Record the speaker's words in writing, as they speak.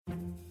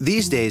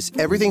These days,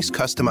 everything's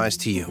customized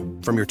to you,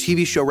 from your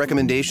TV show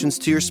recommendations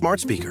to your smart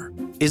speaker.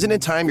 Isn't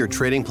it time your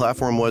trading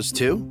platform was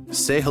too?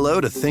 Say hello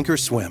to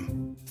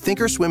Thinkorswim.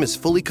 Thinkorswim is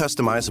fully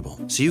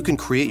customizable, so you can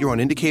create your own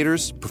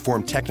indicators,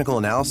 perform technical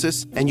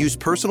analysis, and use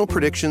personal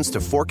predictions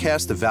to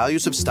forecast the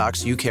values of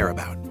stocks you care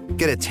about.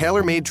 Get a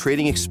tailor-made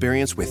trading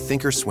experience with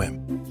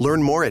Thinkorswim.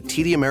 Learn more at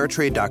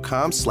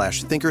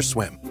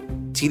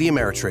tdameritrade.com/Thinkorswim. TD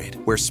Ameritrade,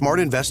 where smart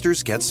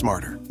investors get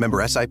smarter.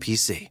 Member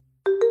SIPC.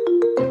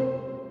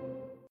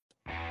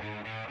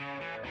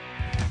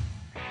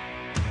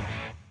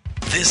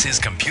 This is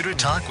Computer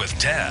Talk with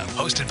Tab,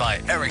 hosted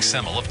by Eric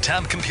Semmel of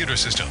Tab Computer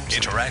Systems.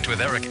 Interact with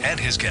Eric and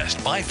his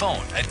guest by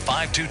phone at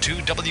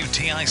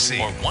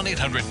 522-WTIC or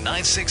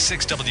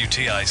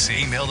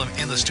 1-800-966-WTIC. Email them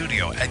in the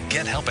studio at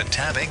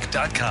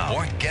gethelp@tabinc.com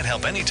or get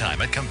help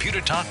anytime at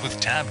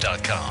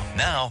computertalkwithtab.com.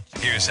 Now,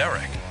 here's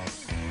Eric.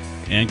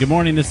 And good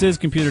morning. This is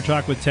Computer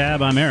Talk with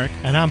Tab. I'm Eric.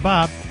 And I'm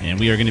Bob. And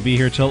we are going to be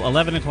here till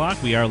 11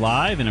 o'clock. We are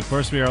live. And, of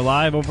course, we are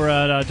live over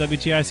at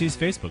WTIC's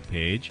Facebook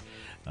page.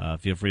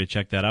 Feel free to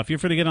check that out. Feel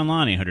free to get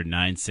online,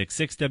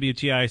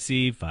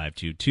 800-966-WTIC,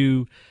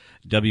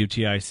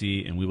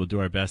 522-WTIC, and we will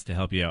do our best to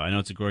help you out. I know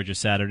it's a gorgeous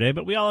Saturday,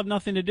 but we all have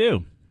nothing to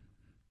do,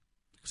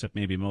 except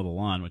maybe mow the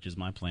lawn, which is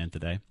my plan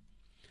today.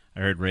 I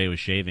heard Ray was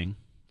shaving,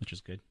 which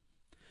is good.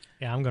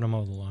 Yeah, I'm going to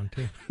mow the lawn,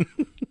 too.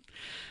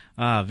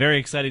 Very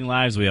exciting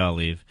lives we all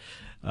live.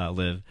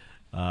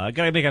 I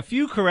got to make a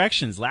few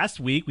corrections. Last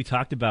week we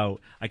talked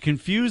about, I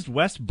confused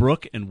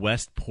Westbrook and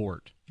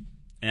Westport.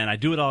 And I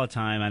do it all the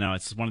time. I know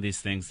it's one of these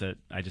things that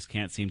I just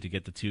can't seem to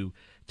get the two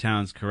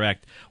towns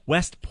correct.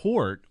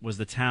 Westport was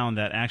the town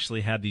that actually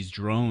had these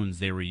drones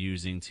they were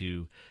using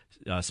to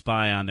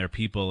spy on their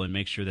people and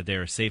make sure that they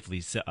were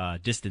safely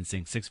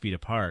distancing 6 feet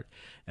apart.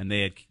 And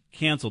they had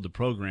canceled the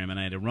program, and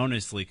I had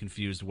erroneously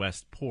confused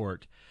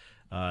Westport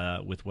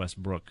with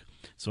Westbrook.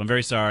 So I'm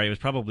very sorry. It was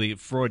probably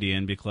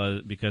Freudian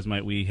because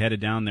we headed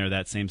down there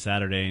that same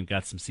Saturday and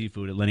got some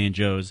seafood at Lenny and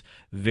Joe's.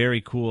 Very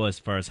cool as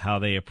far as how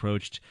they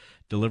approached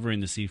delivering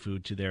the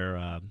seafood to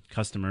their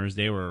customers.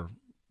 They were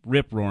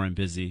rip-roaring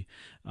busy,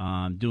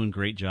 doing a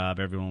great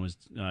job. Everyone was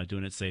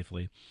doing it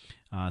safely.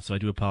 So I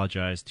do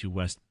apologize to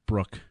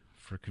Westbrook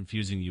for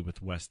confusing you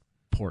with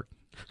Westport.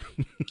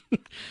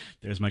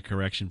 There's my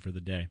correction for the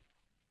day.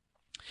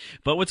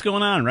 But what's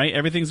going on, right?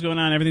 Everything's going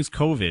on. Everything's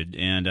COVID,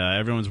 and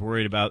everyone's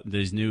worried about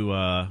these new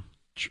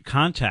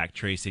contact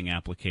tracing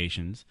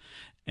applications.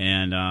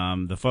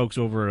 And the folks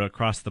over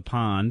across the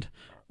pond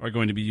are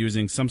going to be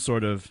using some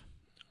sort of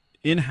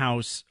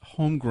in-house,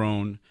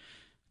 homegrown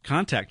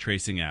contact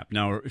tracing app.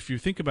 Now, if you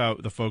think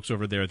about the folks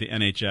over there, the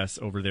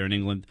NHS over there in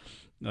England,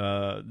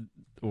 or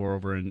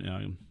over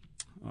in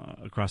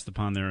across the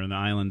pond there in the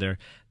island there,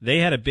 they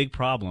had a big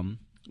problem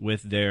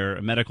with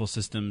their medical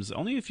systems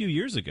only a few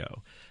years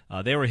ago.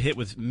 They were hit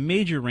with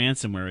major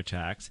ransomware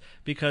attacks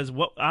because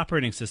what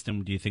operating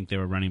system do you think they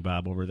were running,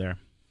 Bob, over there?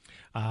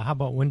 How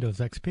about Windows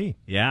XP?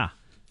 Yeah.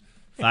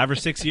 5 or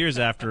 6 years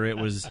after it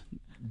was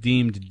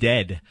deemed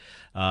dead,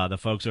 the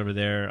folks over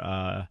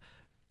there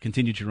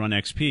continued to run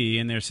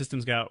XP, and their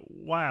systems got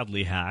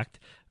wildly hacked,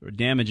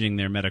 damaging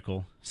their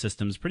medical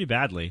systems pretty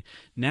badly.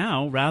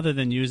 Now, rather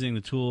than using the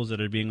tools that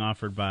are being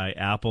offered by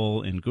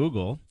Apple and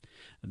Google,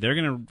 they're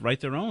going to write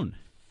their own.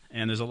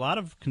 And there's a lot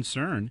of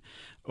concern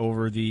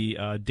over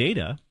the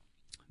data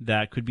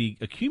that could be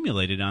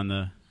accumulated on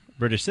the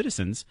British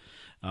citizens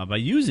by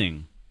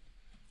using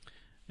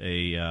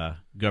a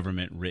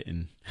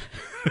government-written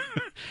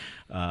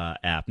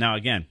app. Now,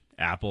 again,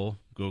 Apple,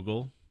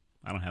 Google,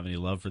 I don't have any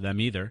love for them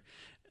either.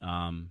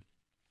 And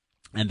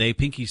they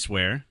pinky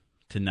swear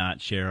to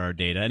not share our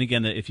data. And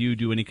again, if you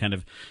do any kind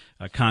of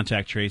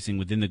contact tracing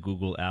within the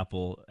Google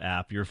Apple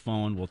app, your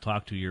phone will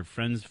talk to your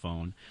friend's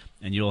phone,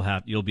 and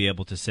you'll be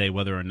able to say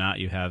whether or not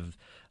you have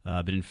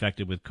been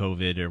infected with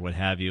COVID or what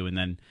have you. And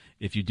then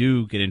if you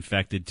do get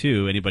infected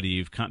too, anybody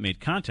you've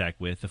made contact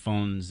with, the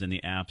phones and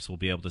the apps will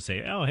be able to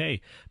say, oh, hey,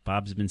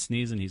 Bob's been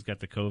sneezing, he's got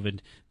the COVID.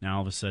 Now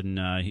all of a sudden,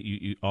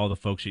 all the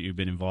folks that you've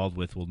been involved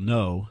with will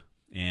know,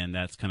 and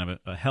that's kind of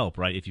a help,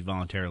 right, if you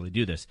voluntarily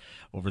do this.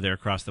 Over there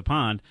across the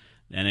pond,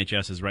 the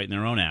NHS is writing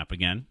their own app.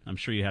 Again, I'm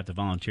sure you have to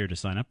volunteer to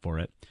sign up for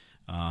it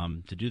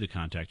to do the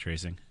contact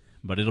tracing.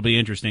 But it'll be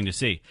interesting to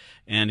see.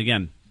 And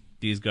again,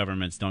 these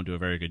governments don't do a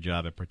very good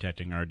job at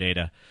protecting our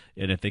data.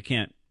 And if they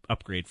can't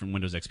upgrade from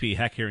Windows XP,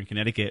 heck, here in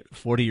Connecticut,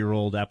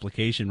 40-year-old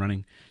application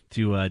running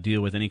to deal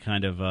with any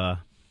kind of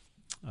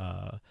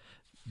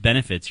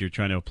benefits you're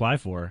trying to apply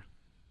for,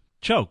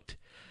 choked.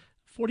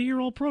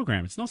 40-year-old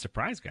program. It's no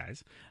surprise,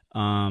 guys.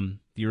 Do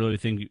you really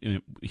think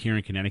here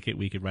in Connecticut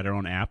we could write our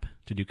own app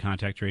to do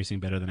contact tracing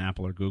better than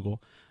Apple or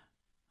Google?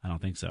 I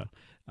don't think so.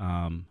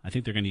 I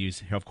think they're going to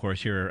use, of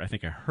course, here, I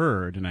think I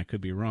heard, and I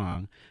could be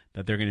wrong,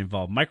 that they're going to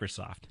involve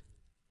Microsoft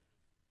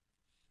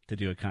to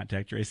do a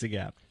contact tracing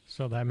app.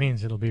 So that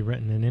means it'll be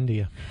written in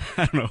India.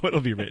 I don't know what it'll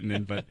be written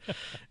in, but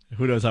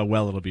who knows how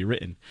well it'll be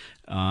written.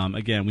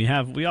 Again,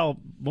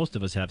 most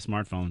of us have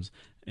smartphones,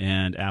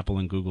 and Apple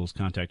and Google's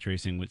contact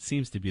tracing, which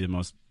seems to be the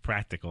most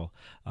practical.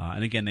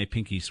 And again, they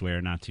pinky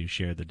swear not to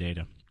share the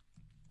data.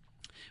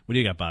 What do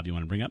you got, Bob? You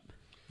want to bring up?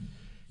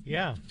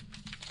 Yeah.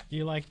 Do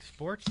you like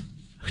sports?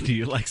 Do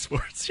you like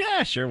sports?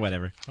 Yeah, sure,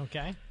 whatever.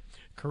 Okay.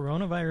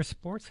 Coronavirus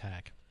sports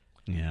hack.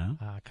 Yeah.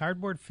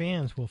 Cardboard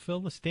fans will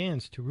fill the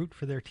stands to root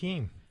for their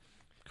team.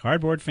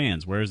 Cardboard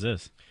fans. Where is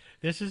this?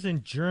 This is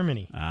in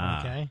Germany.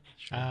 Ah, Okay.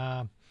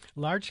 sure.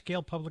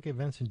 Large-scale public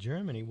events in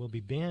Germany will be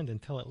banned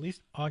until at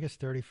least August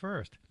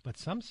 31st. But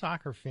some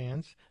soccer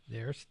fans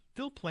there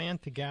still plan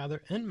to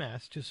gather en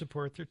masse to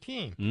support their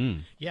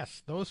team.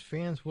 Yes, those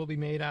fans will be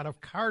made out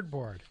of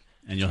cardboard.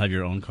 And you'll have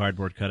your own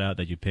cardboard cutout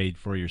that you paid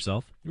for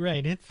yourself?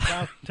 Right. It's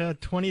about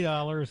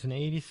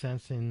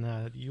 $20.80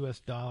 in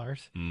U.S.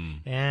 dollars.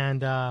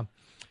 And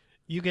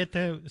you get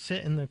to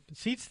sit in the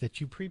seats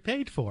that you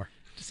prepaid for.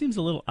 It just seems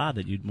a little odd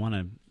that you'd want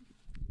to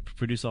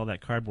produce all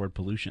that cardboard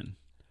pollution.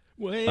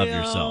 Well, Of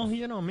yourself.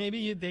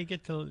 Maybe they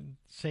get to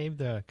save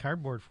the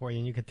cardboard for you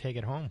and you can take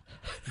it home.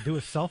 Do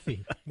a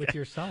selfie with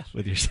yourself.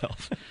 With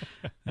yourself.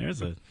 All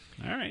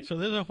right. So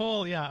there's a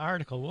whole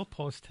article. We'll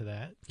post to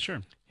that.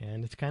 Sure.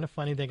 And it's kind of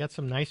funny. They got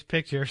some nice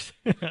pictures.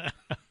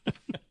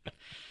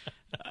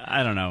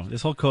 I don't know.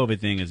 This whole COVID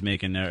thing is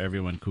making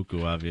everyone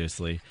cuckoo,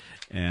 obviously,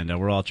 and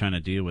we're all trying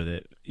to deal with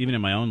it. Even in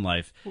my own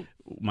life,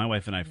 my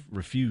wife and I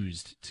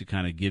refused to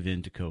kind of give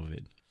in to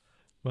COVID.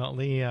 Well,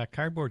 the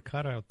cardboard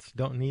cutouts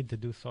don't need to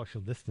do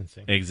social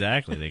distancing.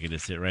 Exactly. They can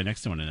just sit right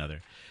next to one another.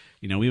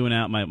 You know, we went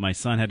out. My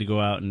son had to go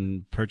out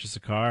and purchase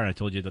a car, and I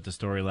told you about the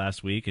story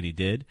last week, and he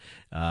did.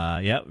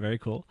 Yeah, very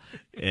cool.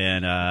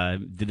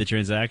 And did the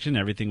transaction.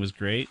 Everything was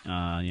great.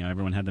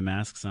 Everyone had the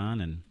masks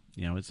on, and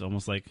it's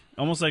almost like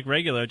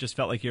regular. It just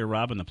felt like you were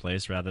robbing the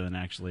place rather than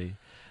actually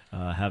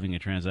having a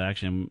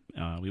transaction.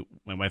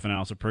 My wife and I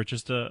also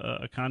purchased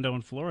a condo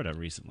in Florida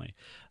recently,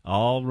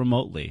 all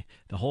remotely.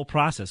 The whole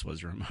process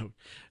was remote,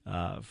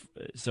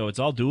 so it's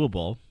all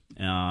doable.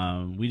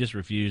 We just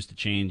refuse to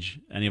change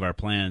any of our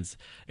plans,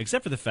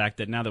 except for the fact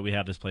that now that we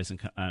have this place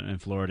in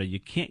Florida, you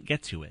can't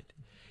get to it.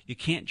 You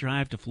can't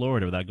drive to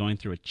Florida without going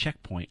through a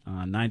checkpoint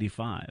on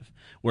 95,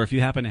 where if you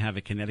happen to have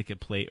a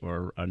Connecticut plate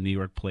or a New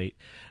York plate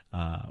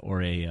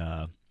or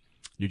a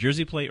New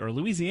Jersey plate or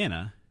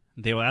Louisiana,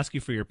 they will ask you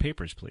for your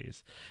papers,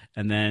 please.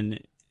 And then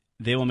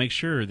they will make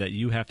sure that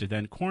you have to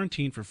then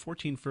quarantine for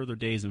 14 further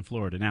days in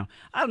Florida. Now,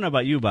 I don't know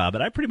about you, Bob,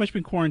 but I've pretty much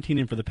been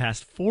quarantining for the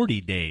past 40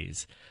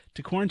 days.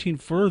 To quarantine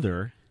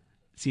further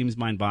seems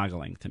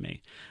mind-boggling to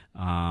me.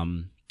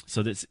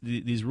 So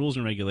these rules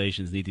and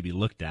regulations need to be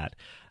looked at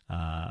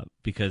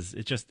because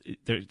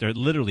they're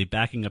literally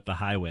backing up the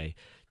highway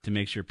to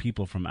make sure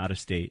people from out of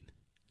state,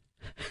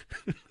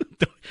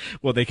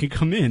 well, they can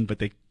come in, but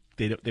they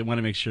want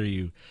to make sure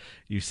you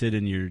sit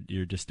in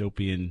your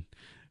dystopian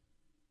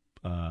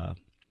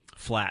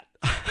flat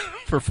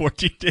for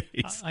 14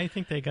 days. I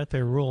think they got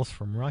their rules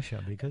from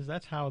Russia because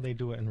that's how they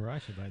do it in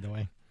Russia, by the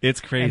way. It's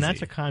crazy. And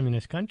that's a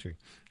communist country.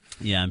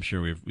 Yeah, I'm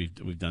sure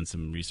we've done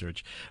some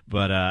research,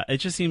 but it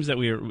just seems that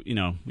we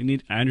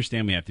need. I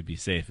understand we have to be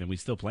safe, and we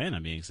still plan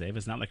on being safe.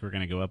 It's not like we're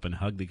going to go up and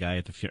hug the guy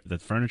at the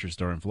furniture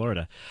store in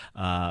Florida.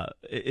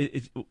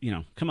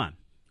 Come on,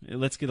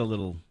 let's get a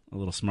little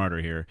smarter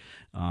here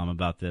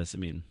about this. I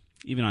mean,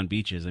 even on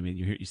beaches. I mean,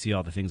 you see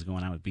all the things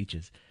going on with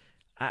beaches.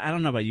 I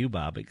don't know about you,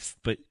 Bob,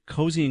 but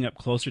cozying up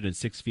closer than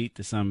 6 feet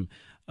to some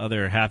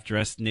other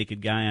half-dressed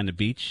naked guy on the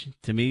beach,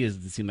 to me,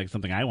 seems like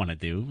something I want to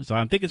do. So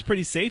I think it's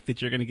pretty safe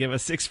that you're going to give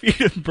us 6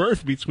 feet of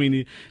berth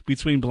between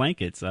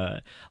blankets.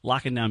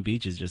 Locking down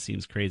beaches just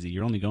seems crazy.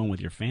 You're only going with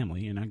your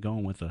family. You're not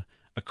going with a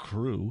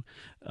crew.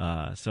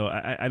 So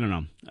I don't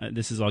know.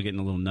 This is all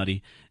getting a little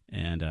nutty,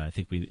 and I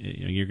think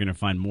you're going to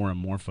find more and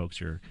more folks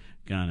who are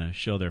going to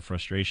show their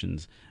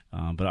frustrations.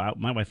 But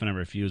my wife and I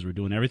refuse. We're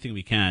doing everything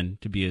we can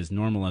to be as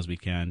normal as we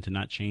can, to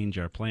not change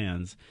our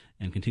plans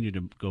and continue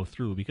to go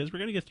through, because we're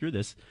going to get through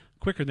this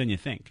quicker than you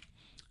think.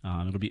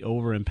 It'll be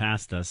over and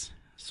past us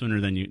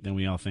sooner than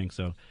we all think.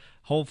 So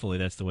hopefully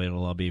that's the way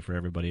it'll all be for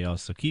everybody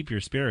else. So keep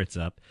your spirits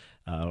up.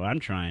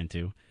 I'm trying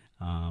to.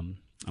 I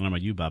don't know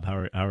about you, Bob.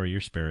 How are your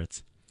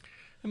spirits?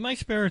 My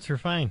spirits are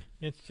fine.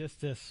 It's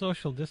just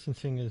social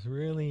distancing is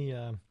really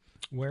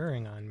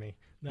wearing on me.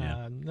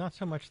 Yeah. Not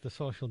so much the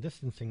social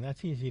distancing.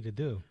 That's easy to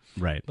do.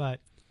 Right.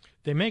 But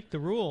they make the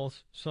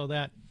rules so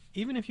that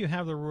even if you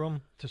have the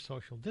room to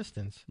social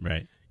distance,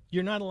 Right.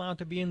 you're not allowed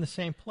to be in the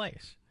same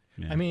place.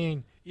 Yeah. I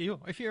mean,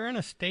 if you're in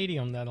a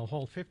stadium that'll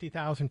hold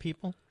 50,000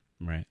 people,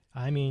 Right.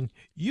 I mean,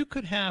 you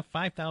could have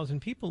 5,000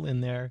 people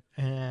in there,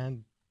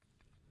 and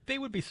they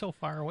would be so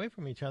far away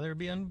from each other, it'd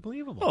be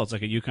unbelievable. Well, it's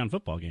like a UConn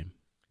football game.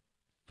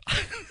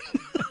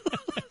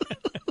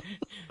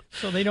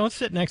 So they don't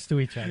sit next to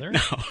each other.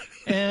 No.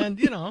 And,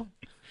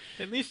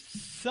 at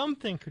least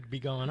something could be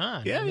going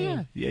on. Yeah, I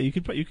mean, yeah. You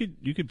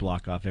could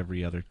block off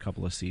every other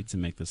couple of seats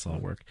and make this all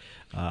work.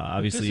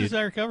 Obviously, this is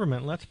our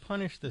government. Let's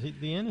punish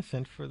the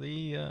innocent for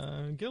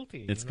the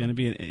guilty. it's going to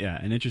be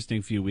an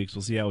interesting few weeks.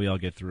 We'll see how we all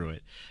get through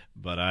it.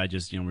 But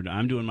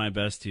I'm doing my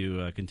best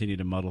to continue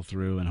to muddle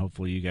through, and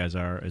hopefully you guys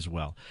are as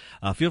well.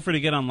 Feel free to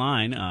get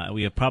online.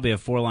 We probably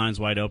have 4 lines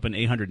wide open: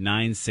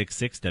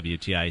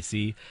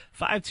 800-966-WTIC,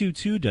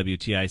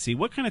 522-WTIC.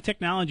 What kind of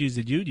technologies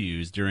did you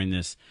use during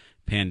this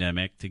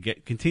pandemic to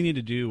continue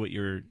to do what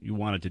you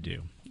wanted to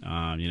do.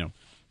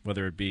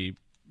 Whether it be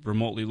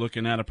remotely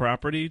looking at a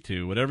property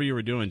to whatever you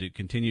were doing to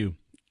continue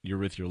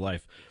with your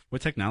life.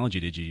 What technology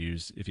did you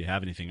use, if you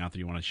have anything out there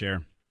you want to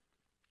share,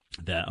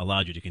 that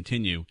allowed you to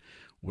continue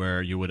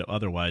where you would have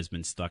otherwise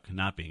been stuck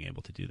not being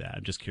able to do that?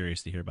 I'm just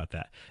curious to hear about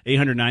that.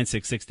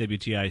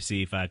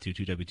 800-966-WTIC,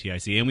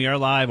 522-WTIC. And we are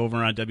live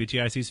over on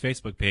WTIC's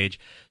Facebook page,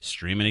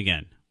 streaming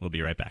again. We'll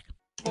be right back.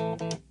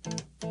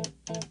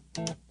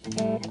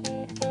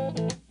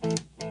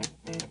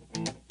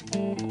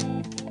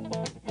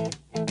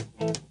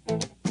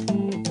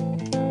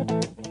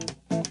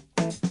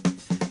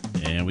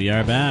 And we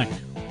are back.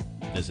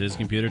 This is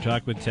Computer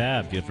Talk with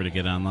Tab. Feel free to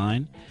get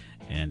online,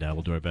 and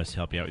we'll do our best to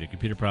help you out with your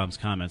computer problems,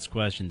 comments,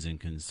 questions, and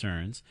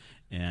concerns.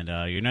 And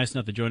you're nice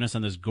enough to join us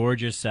on this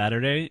gorgeous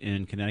Saturday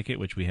in Connecticut,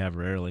 which we have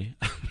rarely.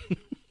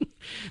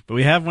 But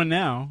we have one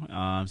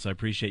now, so I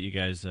appreciate you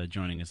guys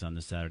joining us on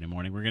this Saturday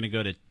morning. We're going to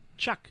go to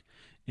Chuck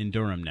in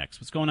Durham next.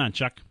 What's going on,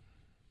 Chuck?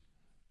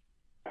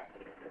 You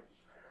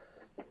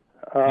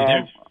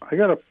there? I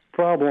got a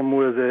problem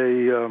with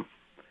a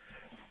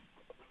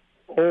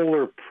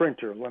older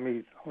printer. Let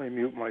me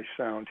mute my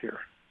sound here.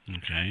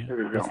 Okay. There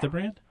we go. What's the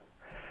brand?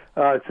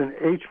 It's an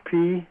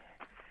HP.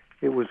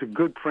 It was a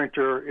good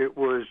printer. It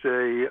was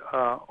a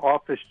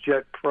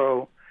OfficeJet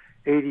Pro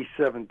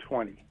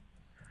 8720.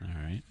 All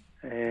right.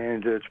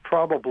 And it's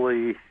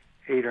probably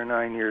 8 or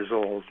 9 years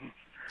old.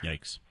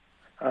 Yikes.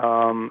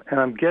 And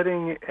I'm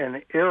getting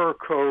an error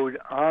code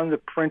on the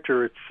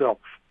printer itself.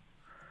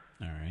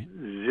 All right.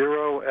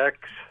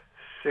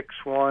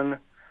 0x61,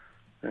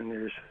 and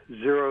there's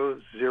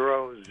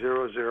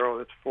 0000,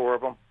 that's 4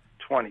 of them,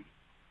 20.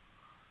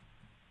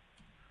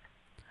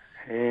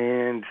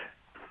 And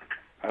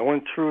I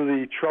went through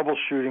the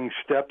troubleshooting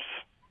steps,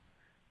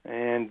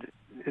 and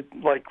it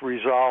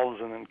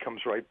resolves and then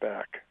comes right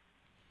back.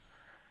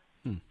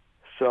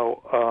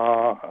 So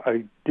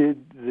I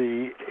did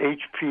the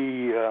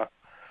HP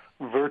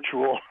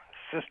virtual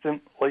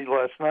assistant late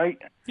last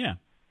night. Yeah.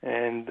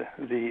 And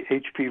the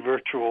HP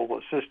virtual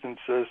assistant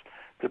says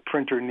the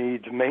printer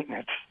needs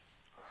maintenance.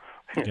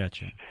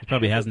 Gotcha. It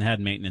probably hasn't had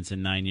maintenance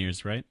in 9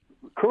 years, right?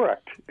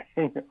 Correct.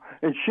 And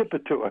ship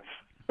it to us.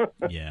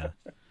 Yeah.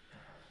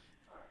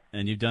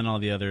 And you've done all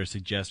the other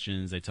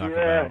suggestions they talk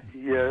about.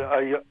 Yeah,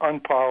 I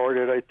unpowered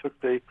it. I took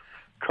the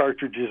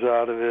cartridges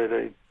out of it.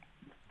 I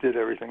did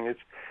everything.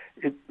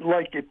 It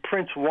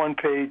prints one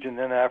page, and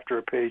then after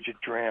a page it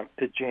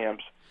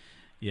jams.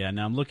 Yeah,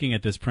 now I'm looking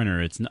at this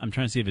printer. I'm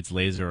trying to see if it's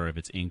laser or if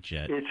it's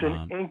inkjet. It's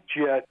an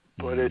inkjet,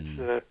 but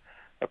it's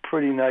a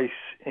pretty nice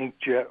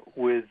inkjet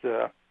with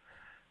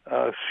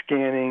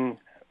scanning,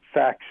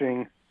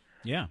 faxing,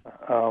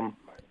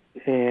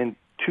 and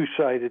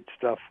two-sided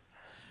stuff.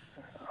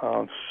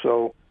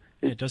 So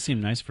it does seem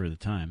nice for the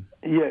time.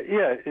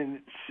 Yeah, and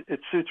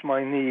it suits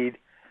my need.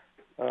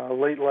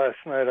 Late last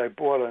night, I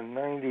bought a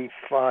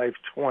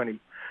 9520,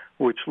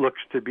 which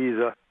looks to be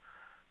the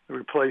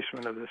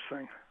replacement of this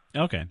thing.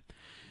 Okay.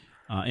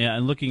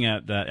 And looking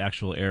at that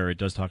actual error, it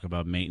does talk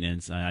about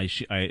maintenance.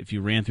 If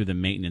you ran through the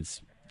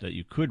maintenance that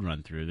you could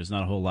run through, there's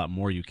not a whole lot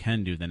more you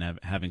can do than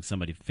having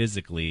somebody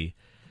physically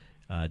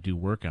do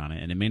work on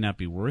it, and it may not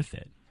be worth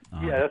it.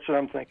 That's what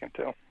I'm thinking,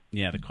 too.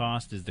 Yeah, the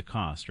cost is the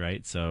cost,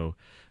 right? So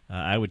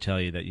I would tell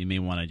you that you may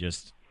want to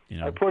just,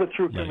 I put it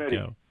through committee.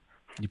 Go.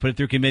 You put it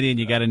through committee, and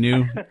you got a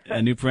new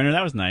printer.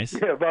 That was nice.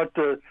 Yeah, about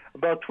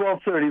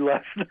 12:30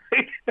 last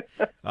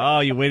night. Oh,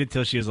 you waited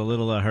till she was a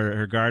little.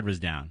 Her guard was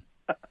down.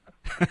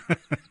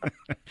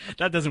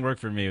 That doesn't work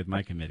for me with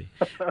my committee,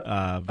 but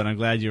I'm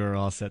glad you were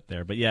all set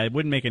there. But yeah, it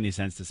wouldn't make any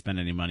sense to spend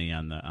any money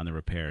on the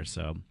repair.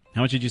 So,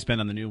 how much did you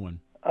spend on the new one?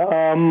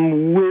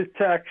 With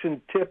tax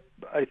and tip,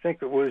 I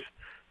think it was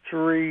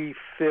 $350,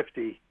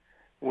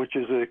 which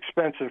is an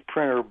expensive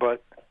printer,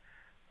 but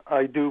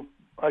I do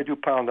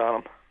pound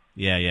on them.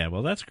 Yeah.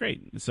 Well, that's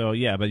great. So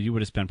yeah, but you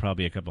would have spent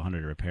probably a couple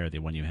hundred to repair the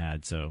one you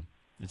had. So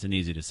it's an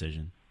easy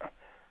decision.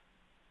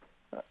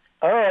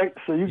 All right,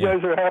 so you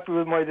guys are happy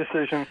with my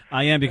decision?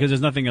 I am, because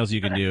there's nothing else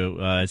you can do.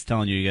 It's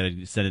telling you got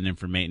to send it in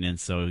for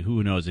maintenance. So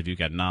who knows if you've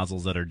got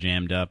nozzles that are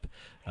jammed up?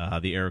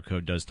 The error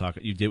code does talk.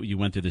 You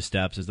went through the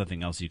steps. There's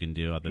nothing else you can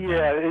do other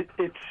than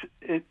it's.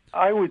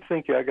 I would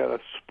think I got a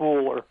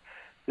spooler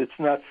that's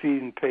not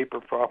feeding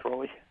paper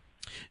properly.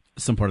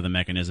 Some part of the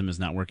mechanism is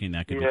not working.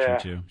 That could be true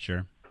too.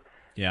 Sure.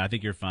 Yeah, I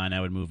think you're fine.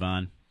 I would move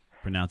on.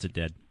 Pronounce it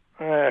dead.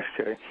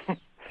 Okay.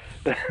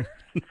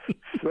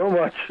 So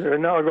much.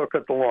 Now I'll go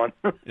cut the lawn.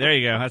 There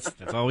you go.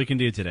 That's all we can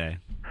do today.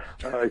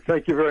 All right.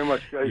 Thank you very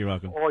much, guys. You're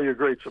welcome. All your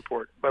great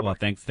support. Bye-bye. Well,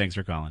 thanks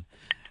for calling.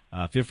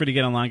 Feel free to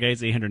get online,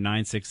 guys.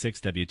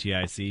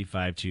 800-966-WTIC,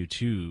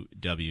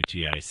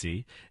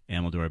 522-WTIC,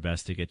 and we'll do our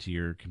best to get to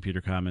your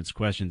computer comments,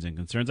 questions, and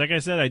concerns. Like I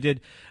said, I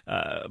did.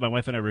 My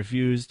wife and I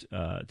refused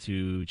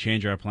to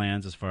change our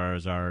plans as far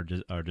as our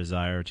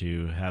desire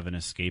to have an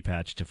escape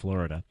hatch to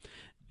Florida,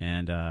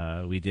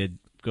 and we did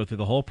go through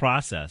the whole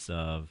process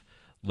of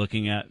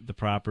looking at the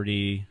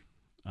property,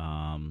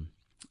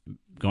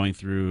 going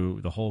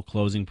through the whole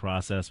closing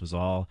process. Was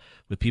all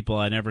with people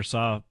I never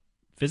saw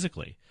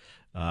physically.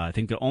 I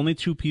think the only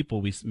two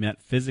people we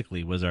met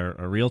physically was our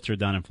realtor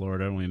down in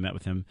Florida when we met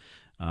with him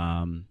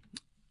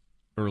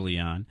early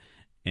on,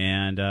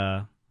 and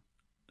the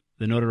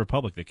Notary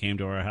Republic that came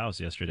to our house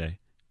yesterday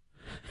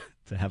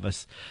to have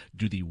us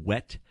do the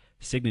wet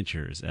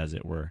signatures, as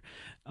it were.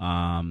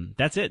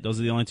 That's it. Those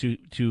are the only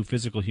two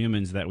physical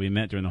humans that we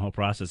met during the whole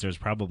process. There's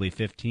probably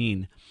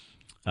 15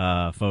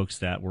 folks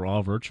that were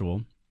all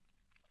virtual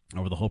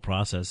over the whole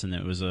process, and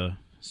it was a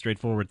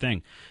straightforward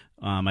thing.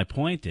 My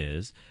point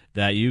is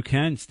that you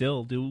can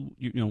still do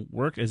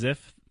work as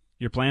if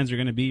your plans are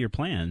going to be your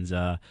plans.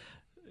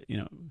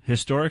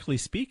 Historically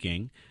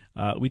speaking,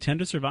 we tend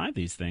to survive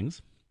these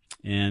things,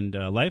 and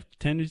life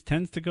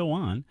tends to go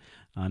on.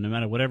 No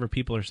matter whatever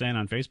people are saying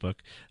on Facebook,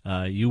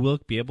 you will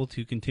be able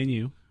to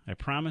continue. I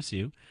promise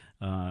you.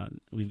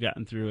 We've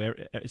gotten through,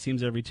 it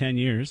seems, every 10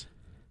 years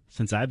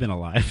since I've been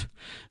alive,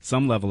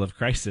 some level of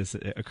crisis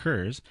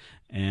occurs,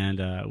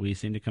 and we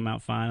seem to come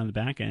out fine on the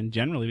back end.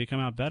 Generally, we come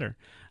out better.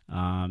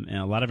 And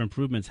a lot of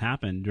improvements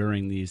happen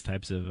during these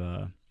types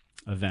of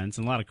events,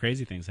 and a lot of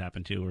crazy things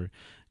happen, too, where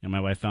my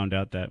wife found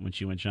out that when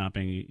she went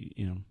shopping,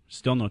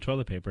 still no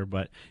toilet paper,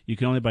 but you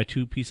can only buy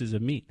 2 pieces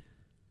of meat.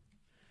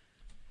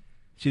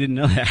 She didn't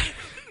know that.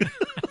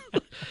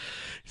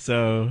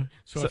 So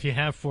if you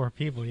have 4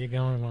 people, you're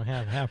going to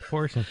have half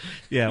portion.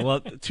 Yeah, well,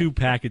 2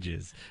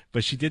 packages.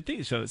 But she did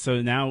think so.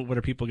 So now what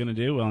are people going to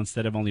do? Well,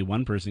 instead of only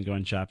one person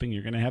going shopping,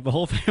 you're going to have the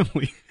whole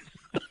family.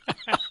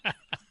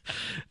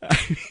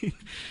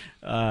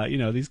 I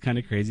mean, these kind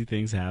of crazy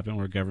things happen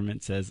where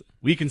government says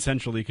we can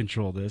centrally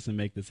control this and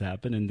make this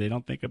happen, and they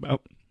don't think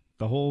about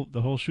the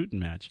whole shooting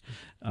match.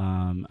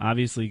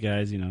 Obviously,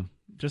 guys,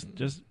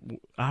 just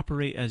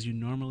operate as you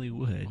normally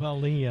would.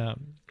 Well,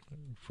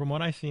 from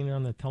what I seen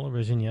on the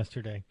television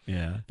yesterday,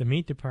 the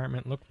meat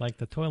department looked like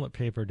the toilet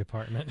paper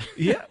department.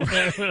 Yeah.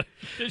 The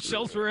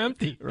shelves were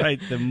empty. Right.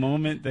 The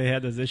moment they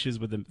had those issues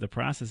with the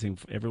processing,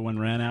 everyone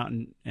ran out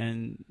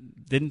and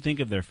didn't think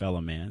of their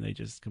fellow man. They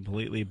just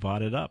completely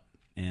bought it up.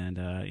 And,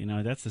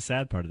 that's the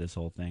sad part of this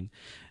whole thing.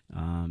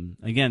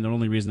 Again, the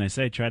only reason I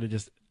say try to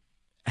just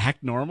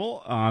act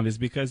normal is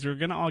because we're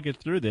going to all get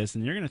through this,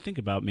 and you're going to think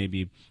about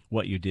maybe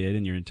what you did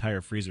and your entire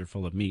freezer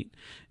full of meat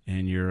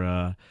and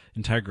your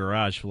entire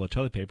garage full of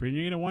toilet paper, and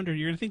you're going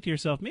to think to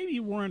yourself, maybe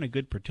you weren't a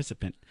good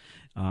participant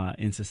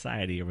in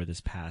society over this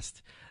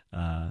past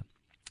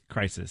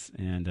crisis.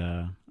 And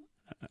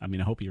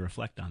I hope you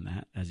reflect on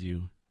that as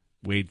you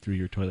wade through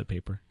your toilet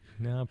paper.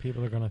 No,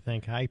 people are going to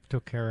think I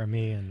took care of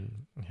me,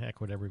 and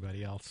heck with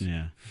everybody else.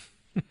 Yeah.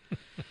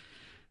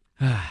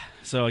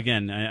 So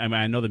again,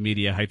 I know the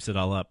media hypes it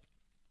all up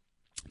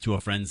to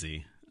a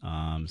frenzy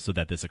so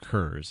that this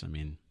occurs. I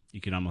mean, you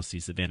can almost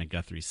see Savannah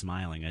Guthrie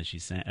smiling as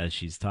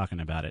she's talking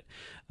about it.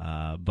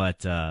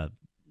 But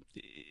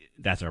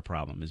that's our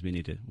problem. Is we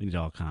need to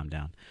all calm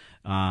down.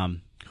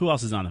 Who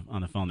else is on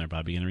the phone there,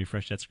 Bobby? You gonna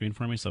refresh that screen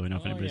for me so we know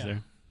if anybody's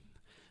there?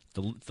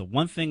 The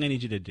one thing I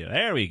need you to do.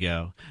 There we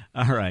go.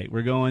 All right,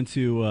 we're going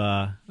to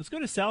let's go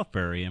to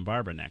Southbury and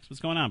Barbara next. What's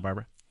going on,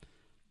 Barbara?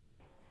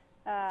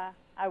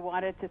 I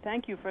wanted to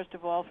thank you, first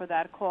of all, for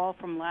that call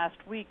from last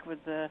week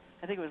with the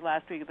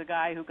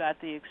guy who got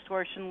the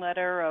extortion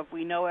letter of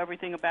 "We know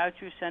everything about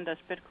you, send us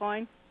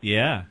Bitcoin."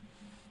 Yeah.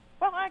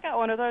 Well, I got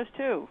one of those,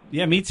 too.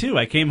 Yeah, me too.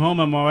 I came home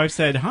and my wife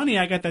said, "Honey,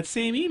 I got that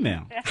same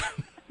email."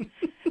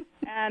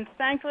 And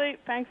thankfully,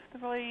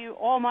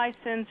 all my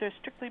sins are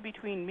strictly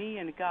between me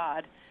and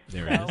God.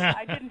 There it is.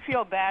 I didn't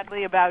feel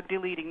badly about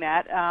deleting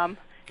that, and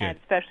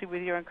especially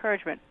with your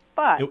encouragement.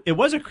 But it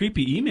was a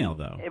creepy email,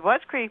 though. It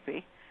was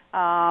creepy.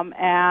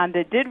 And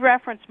it did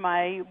reference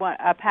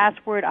a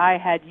password I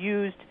had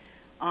used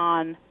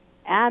on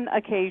an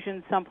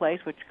occasion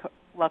someplace, which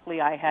luckily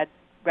I had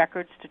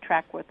records to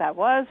track what that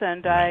was,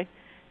 and I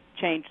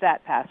changed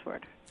that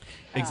password.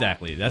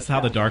 Exactly. That's how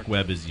the dark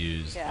web is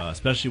used,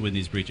 especially with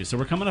these breaches. So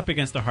we're coming up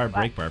against a hard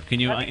break, Barb. Can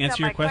you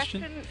answer your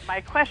question?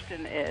 My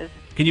question is...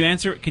 Can you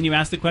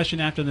ask the question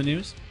after the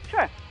news?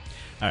 Sure.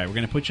 All right, we're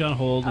going to put you on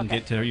hold and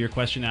get to your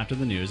question after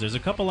the news. There's a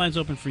couple lines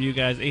open for you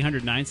guys,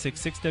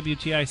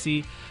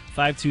 800-966-WTIC,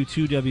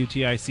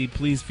 522-WTIC.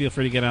 Please feel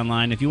free to get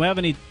online. If you have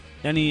any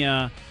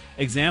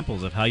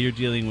examples of how you're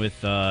dealing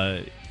with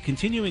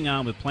continuing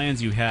on with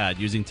plans you had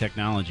using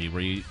technology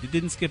where you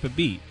didn't skip a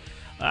beat,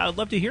 I'd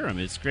love to hear them.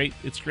 It's great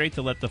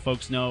to let the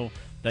folks know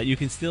that you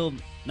can still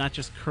not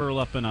just curl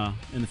up in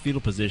the fetal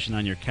position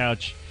on your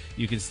couch.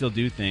 You can still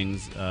do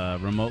things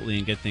remotely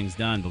and get things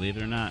done. Believe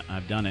it or not,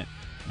 I've done it.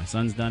 My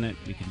son's done it.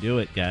 We can do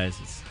it, guys.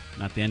 It's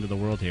not the end of the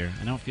world here.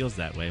 I know it feels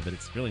that way, but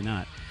it's really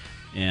not.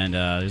 And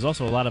there's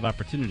also a lot of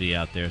opportunity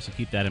out there, so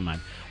keep that in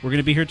mind. We're going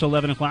to be here till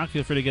 11 o'clock.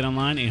 Feel free to get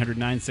online,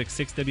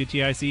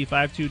 800-966-WTIC,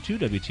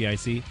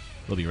 522-WTIC.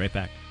 We'll be right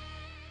back.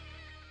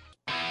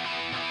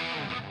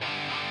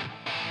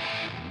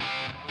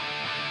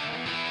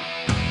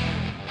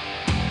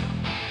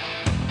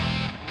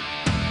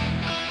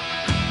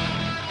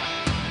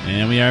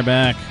 And we are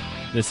back.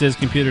 This is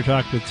Computer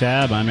Talk with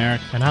Tab. I'm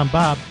Eric. And I'm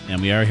Bob.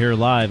 And we are here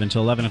live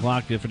until 11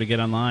 o'clock. Feel free to get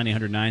online,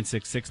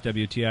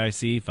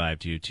 800-966-WTIC,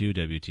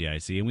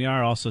 522-WTIC. And we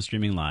are also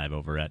streaming live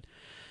over at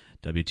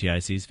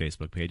WTIC's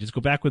Facebook page. Let's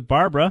go back with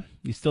Barbara.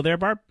 You still there,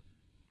 Barb?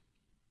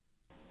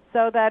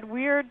 So that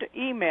weird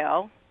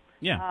email,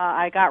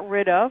 I got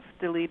rid of,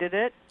 deleted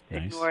it,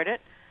 ignored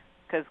it,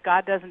 because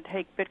God doesn't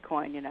take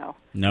Bitcoin, you know.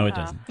 No, it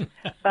doesn't.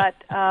 But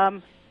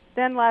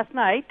then last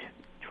night,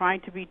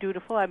 trying to be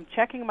dutiful, I'm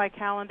checking my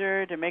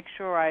calendar to make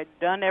sure I'd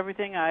done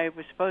everything I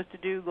was supposed to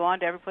do, gone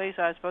to every place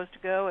I was supposed to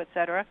go,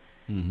 etc.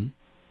 Mm-hmm.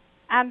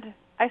 And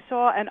I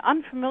saw an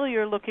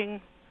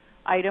unfamiliar-looking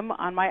item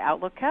on my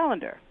Outlook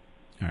calendar.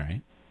 All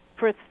right.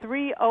 For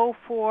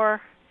 3:04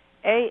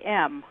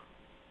 a.m.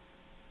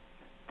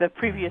 the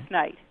previous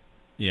night.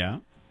 Yeah.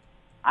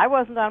 I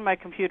wasn't on my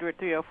computer at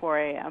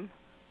 3:04 a.m.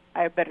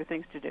 I have better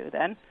things to do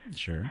then.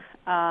 Sure.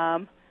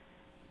 And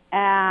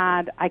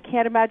I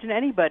can't imagine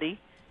anybody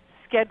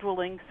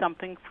scheduling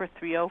something for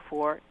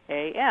 3:04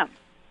 a.m.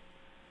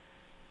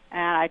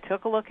 And I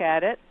took a look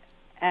at it,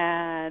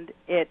 and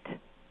it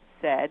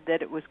said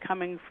that it was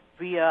coming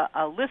via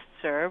a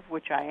listserv,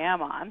 which I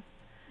am on,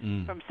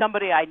 from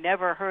somebody I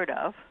never heard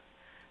of,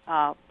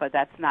 but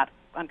that's not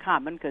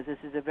uncommon because this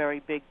is a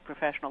very big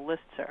professional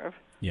listserv.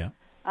 Yeah.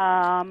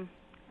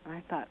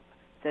 I thought,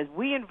 it says,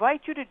 we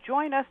invite you to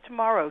join us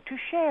tomorrow to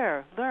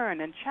share, learn,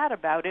 and chat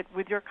about it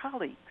with your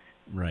colleagues.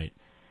 Right.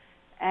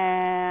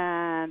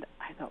 And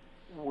I thought,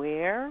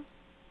 where?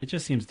 It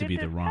just seems to be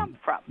the wrong.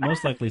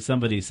 Most likely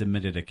somebody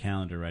submitted a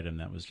calendar item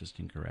that was just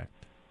incorrect.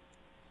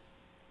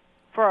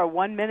 For a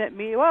 1-minute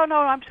meeting? Well, no,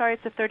 I'm sorry,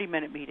 it's a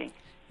 30-minute meeting.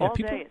 Yeah, all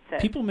day it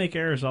says. People make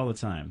errors all the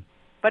time.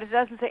 But it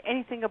doesn't say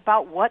anything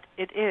about what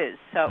it is.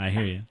 So I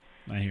hear you.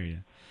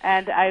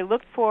 And I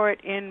looked for it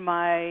in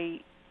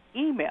my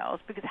emails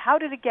because how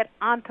did it get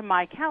onto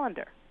my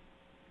calendar?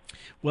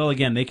 Well,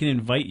 again, they can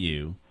invite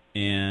you,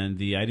 and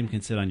the item can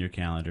sit on your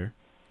calendar.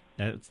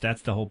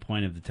 That's the whole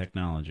point of the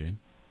technology.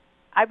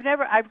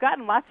 I've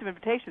gotten lots of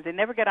invitations. They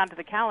never get onto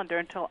the calendar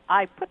until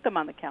I put them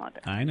on the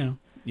calendar. I know.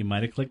 You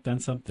might have clicked on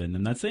something.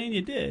 I'm not saying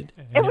you did.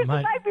 It was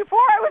the night before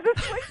I was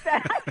asleep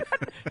then. I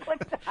couldn't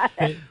click on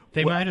it.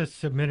 They might have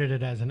submitted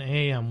it as an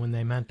AM when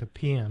they meant a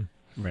PM.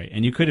 Right.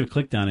 And you could have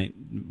clicked on it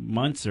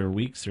months or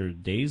weeks or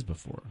days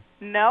before.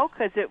 No,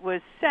 because it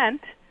was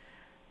sent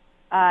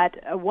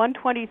at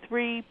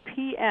 1:23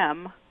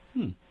 p.m.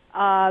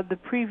 The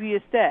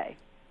previous day.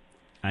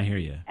 I hear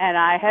you. And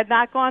I had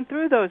not gone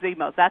through those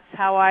emails. That's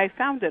how I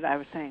found it. I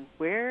was saying,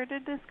 where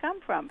did this come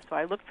from? So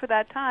I looked for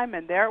that time,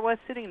 and there it was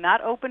sitting,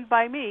 not opened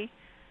by me,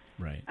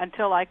 right,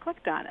 until I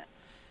clicked on it,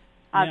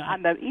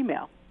 on the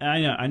email.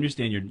 I know. I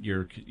understand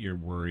you're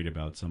worried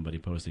about somebody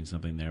posting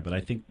something there, but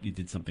I think you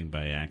did something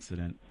by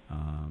accident.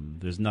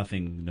 There's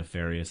nothing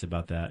nefarious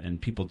about that,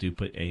 and people do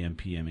put AM,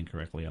 PM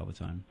incorrectly all the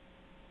time.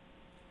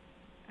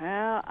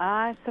 Well,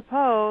 I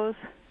suppose.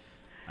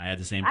 I had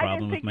the same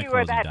problem with my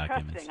closing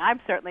documents. Trusting. I'm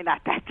certainly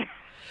not that.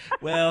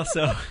 Well,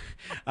 so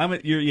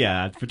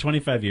for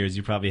 25 years,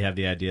 you probably have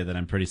the idea that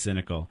I'm pretty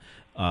cynical.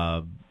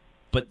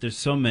 But there's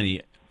so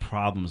many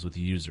problems with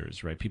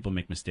users, right? People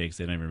make mistakes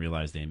they don't even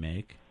realize they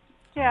make.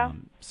 Yeah.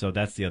 So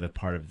that's the other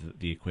part of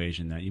the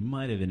equation, that you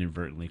might have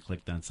inadvertently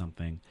clicked on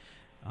something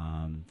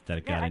that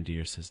it got into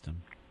your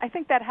system. I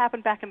think that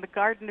happened back in the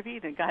Garden of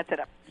Eden. God said,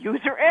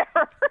 user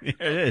error. It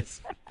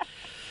is.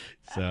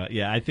 So,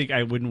 I think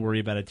I wouldn't worry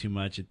about it too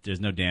much. There's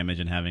no damage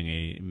in having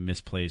a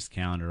misplaced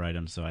calendar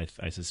item, so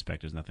I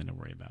suspect there's nothing to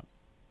worry about.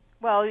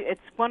 Well,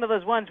 it's one of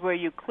those ones where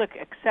you click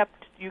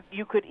accept.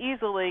 You could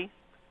easily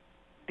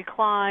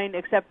decline,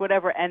 accept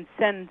whatever, and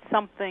send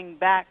something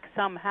back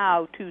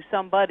somehow to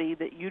somebody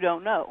that you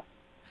don't know.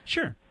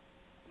 Sure.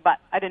 But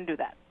I didn't do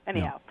that.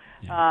 Anyhow,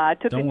 I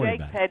took a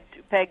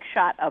JPEG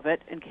shot of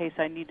it in case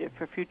I need it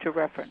for future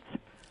reference.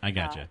 I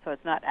gotcha. So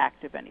it's not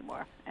active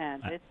anymore,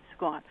 and it's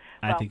gone.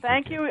 Well,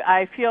 thank you.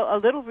 I feel a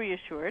little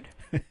reassured.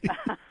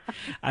 I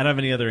don't have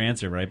any other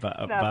answer, right?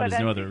 Bob, there's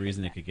no other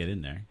reason it could get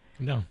in there.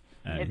 No.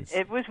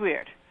 It was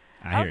weird.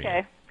 I hear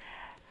you.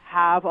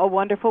 Have a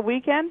wonderful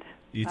weekend.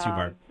 You too,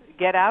 Barb.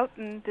 Get out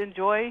and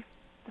enjoy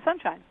the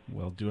sunshine.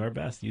 We'll do our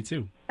best. You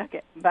too.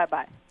 Okay.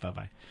 Bye-bye.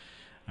 Bye-bye.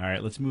 All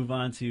right, let's move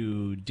on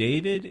to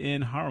David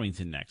in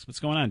Harwington next. What's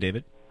going on,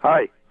 David?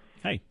 Hi.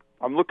 Hey.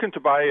 I'm looking to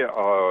buy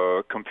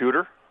a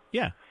computer.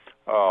 Yeah.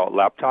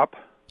 Laptop.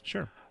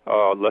 Sure.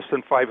 Less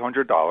than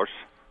 $500.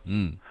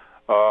 The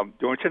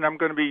only thing I'm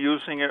going to be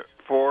using it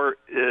for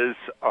is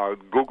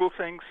Google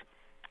things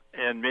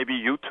and maybe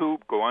YouTube.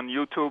 Go on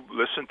YouTube,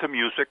 listen to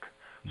music.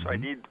 So I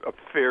need a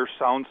fair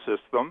sound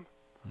system.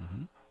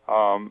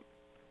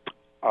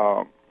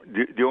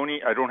 The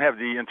only I don't have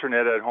the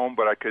internet at home,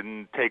 but I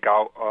can take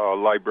out a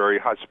library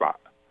hotspot.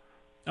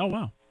 Oh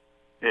wow!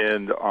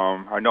 And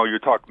I know you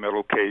talk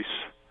metal case,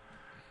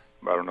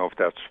 but I don't know if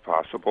that's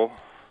possible.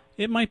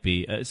 It might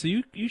be. So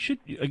you should,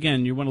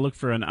 again, you want to look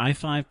for an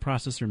i5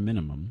 processor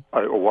minimum.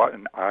 What,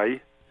 an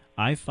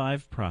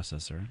i5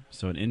 processor,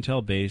 so an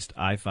Intel-based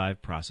i5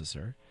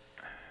 processor.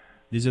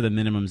 These are the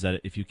minimums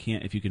that if you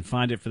can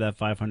find it for that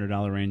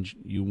 $500 range,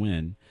 you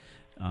win.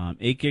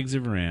 8 gigs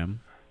of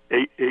RAM.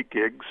 8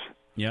 gigs.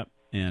 Yep,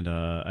 and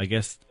I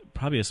guess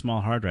probably a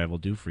small hard drive will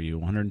do for you.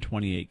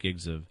 128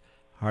 gigs of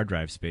hard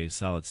drive space,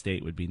 solid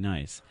state, would be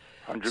nice.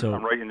 I'm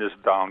writing this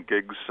down.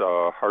 Gigs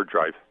hard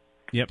drive.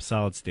 Yep,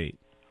 solid state.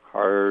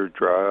 Hard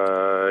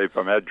drive.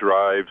 I'm at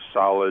drive,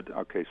 solid.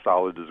 Okay,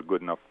 solid is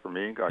good enough for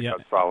me. I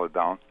got solid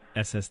down.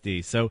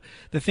 SSD. So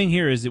the thing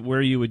here is that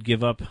where you would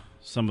give up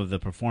some of the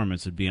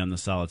performance would be on the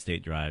solid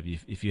state drive.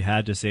 If you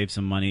had to save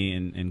some money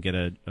and get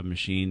a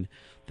machine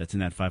that's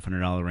in that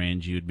 $500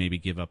 range, you'd maybe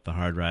give up the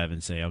hard drive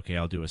and say, okay,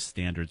 I'll do a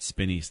standard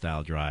spinny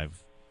style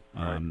drive.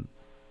 Right.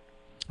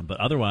 But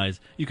otherwise,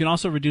 you can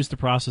also reduce the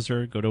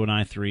processor, go to an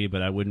i3,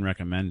 but I wouldn't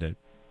recommend it.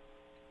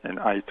 An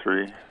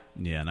i3?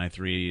 Yeah, an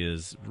i3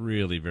 is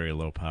really very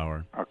low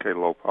power. Okay,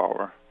 low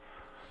power.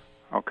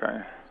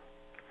 Okay.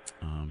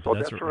 So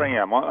that's where I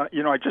am.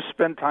 I just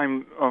spend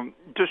time,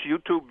 just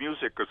YouTube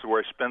music is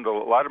where I spend a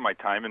lot of my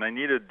time, and I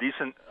need a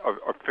decent,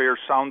 a fair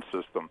sound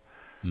system.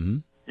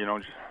 Mm-hmm.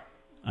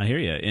 I hear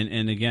you.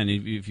 And again,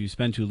 if you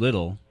spend too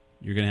little,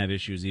 you're going to have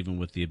issues even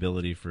with the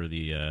ability for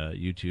the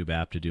YouTube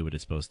app to do what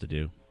it's supposed to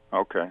do.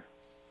 Okay.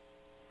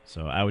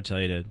 So I would tell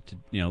you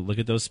to look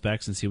at those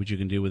specs and see what you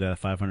can do with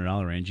that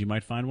 $500 range. You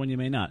might find one, you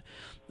may not.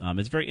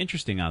 It's very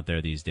interesting out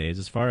there these days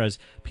as far as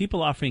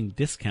people offering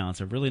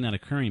discounts are really not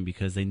occurring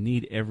because they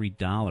need every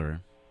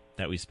dollar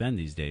that we spend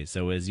these days.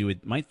 So as you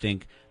might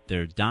think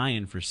they're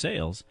dying for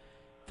sales,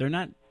 they're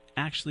not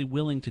actually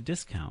willing to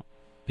discount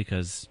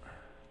because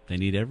they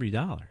need every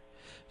dollar.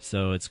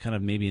 So it's kind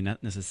of maybe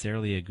not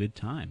necessarily a good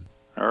time.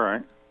 All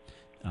right.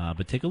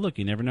 But take a look.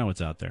 You never know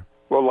what's out there.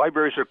 Well,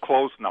 libraries are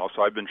closed now,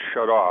 so I've been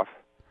shut off.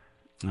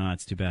 Oh,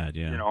 that's too bad,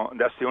 yeah.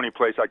 That's the only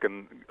place I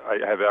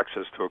have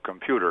access to a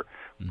computer.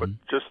 Mm-hmm. But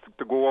just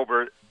to go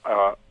over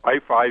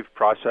i5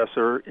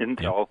 processor,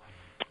 Intel,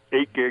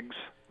 8 gigs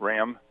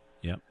RAM,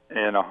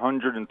 and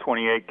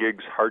 128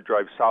 gigs hard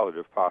drive solid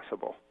if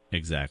possible.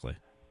 Exactly.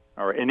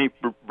 All right. Any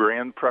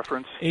brand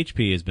preference?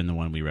 HP has been the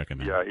one we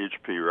recommend. Yeah,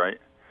 HP, right?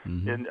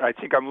 Mm-hmm. And I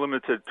think I'm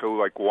limited to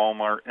like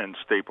Walmart and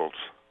Staples.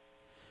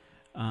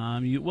 I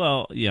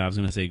was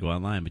going to say go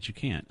online, but you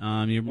can't.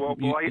 I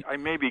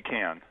maybe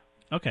can.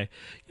 Okay.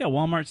 Yeah,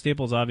 Walmart,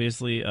 Staples,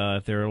 obviously,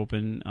 if they're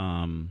open.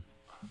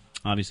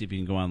 Obviously, if you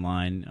can go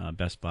online,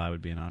 Best Buy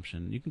would be an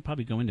option. You can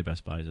probably go into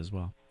Best Buys as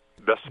well.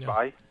 Best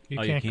Buy? You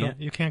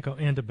can't go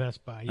into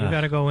Best Buy. You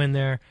got to go in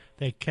there.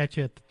 They catch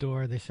you at the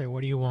door. They say,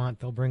 what do you want?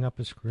 They'll bring up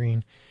a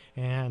screen,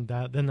 and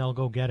then they'll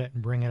go get it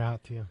and bring it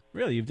out to you.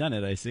 Really? You've done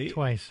it, I see.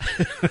 Twice.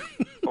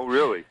 Oh,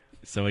 really?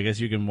 So I guess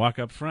you can walk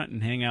up front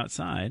and hang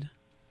outside.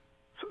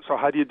 So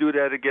how do you do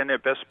that again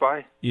at Best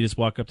Buy? You just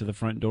walk up to the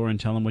front door and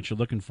tell them what you're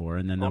looking for,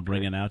 and then they'll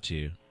bring it out to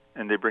you.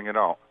 And they bring it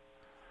out.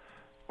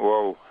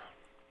 Whoa.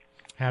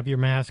 Have your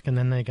mask, and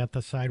then they got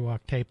the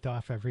sidewalk taped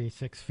off every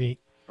 6 feet.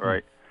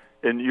 Right.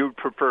 And you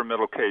prefer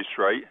middle case,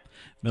 right?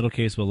 Middle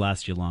case will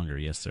last you longer,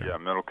 yes, sir. Yeah,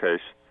 middle case.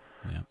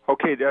 Yeah.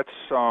 Okay, that's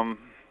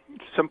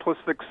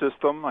simplistic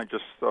system. I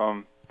just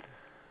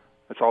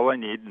that's all I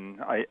need, and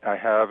I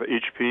have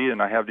HP,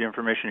 and I have the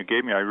information you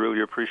gave me. I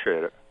really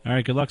appreciate it. All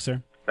right, good luck,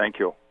 sir. Thank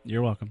you.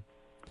 You're welcome.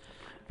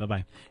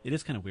 Bye-bye. It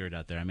is kind of weird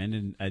out there. I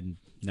mean, I'd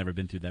never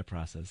been through that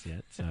process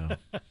yet, so.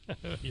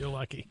 You're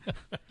lucky.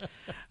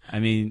 I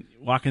mean,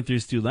 walking through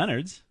Stu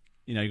Leonard's,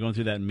 you're going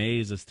through that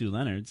maze of Stu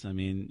Leonard's. I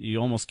mean, you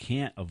almost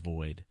can't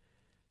avoid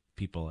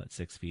people at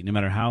 6 feet, no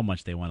matter how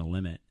much they want to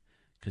limit,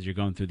 because you're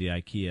going through the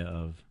IKEA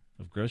of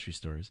grocery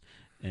stores,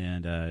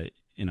 and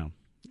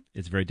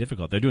it's very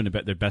difficult. They're doing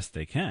their best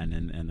they can,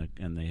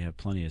 and they have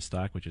plenty of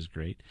stock, which is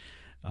great.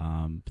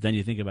 But then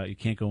you think about you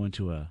can't go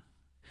into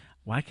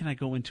why can I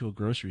go into a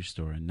grocery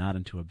store and not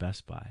into a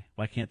Best Buy?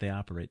 Why can't they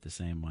operate the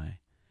same way?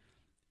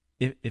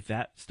 If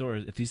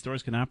these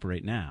stores can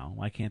operate now,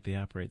 why can't they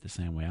operate the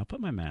same way? I'll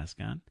put my mask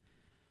on.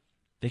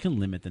 They can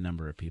limit the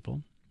number of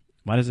people.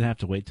 Why does it have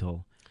to wait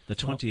till the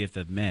 20th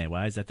of May?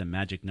 Why is that the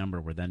magic number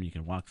where then you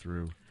can walk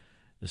through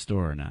the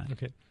store or not?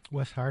 Okay.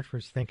 West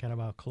Hartford's thinking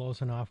about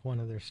closing off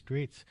one of their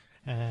streets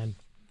and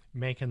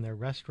making their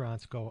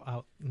restaurants go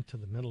out into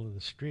the middle of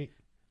the street.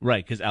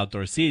 Right, because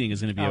outdoor seating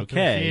is going to be outdoor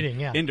okay. Seating,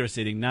 yeah. Indoor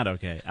seating, not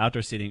okay.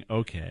 Outdoor seating,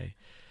 okay.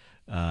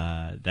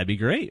 That'd be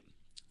great.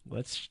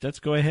 Let's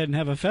go ahead and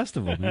have a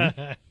festival,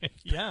 man.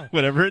 Yeah.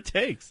 Whatever it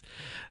takes.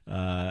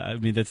 I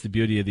mean, that's the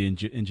beauty of the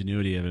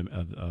ingenuity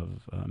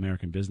of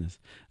American business.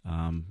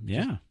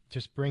 Yeah.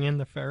 Just bring in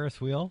the Ferris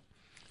wheel.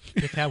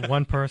 Just have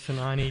one person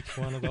on each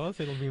one of those.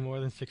 It'll be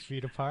more than 6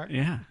 feet apart.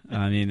 Yeah.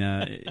 I mean,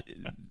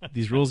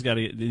 these rules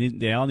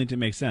they all need to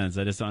make sense.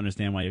 I just don't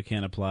understand why you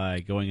can't apply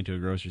going into a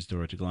grocery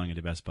store to going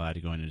into Best Buy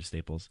to going into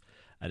Staples.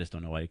 I just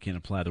don't know why you can't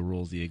apply the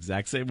rules the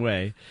exact same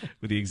way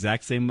with the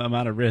exact same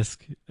amount of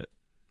risk.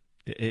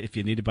 If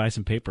you need to buy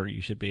some paper,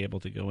 you should be able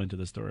to go into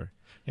the store.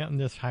 Yeah, and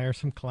just hire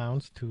some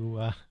clowns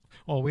to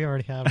we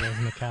already have those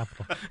in the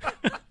Capitol.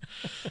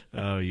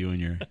 Oh, you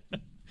and your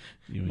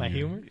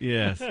humor?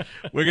 Yes.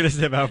 We're going to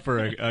step out for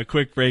a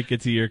quick break,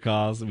 get to your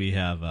calls. We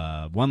have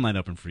one line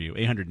open for you,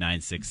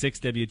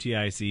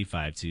 800-966-WTIC,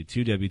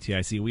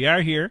 522-WTIC. We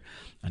are here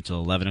until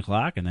 11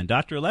 o'clock, and then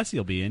Dr. Alessi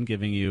will be in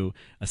giving you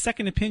a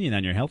second opinion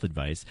on your health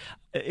advice.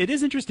 It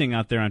is interesting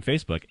out there on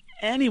Facebook.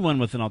 Anyone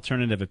with an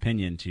alternative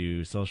opinion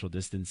to social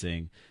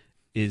distancing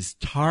is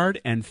tarred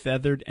and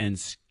feathered and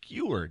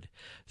skewered.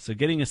 So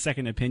getting a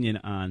second opinion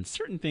on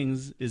certain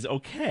things is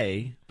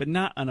okay, but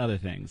not on other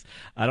things.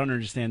 I don't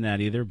understand that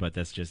either, but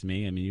that's just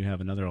me. I mean, you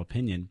have another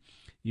opinion.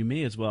 You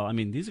may as well. I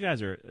mean, these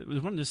guys are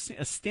one of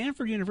a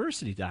Stanford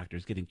University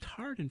doctors getting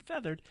tarred and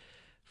feathered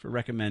for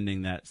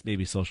recommending that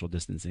maybe social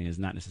distancing is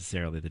not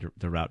necessarily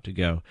the route to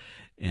go.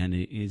 And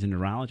he's a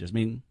neurologist. I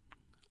mean,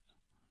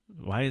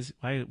 why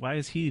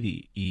is he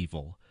the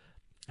evil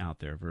out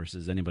there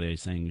versus anybody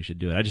saying you should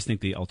do it? I just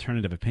think the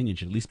alternative opinion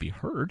should at least be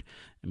heard.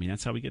 I mean,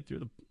 that's how we get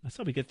through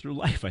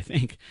life, I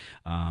think.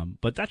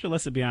 But Dr.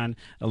 Les will be on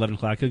 11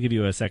 o'clock. He'll give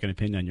you a second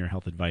opinion on your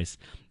health advice.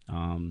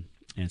 And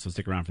so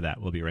stick around for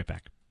that. We'll be right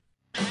back.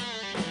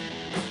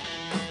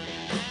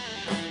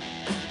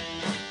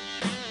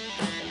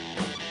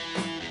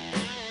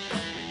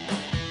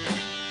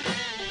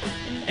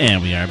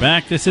 And we are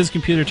back. This is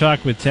Computer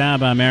Talk with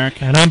Tab. I'm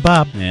Eric. And I'm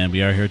Bob. And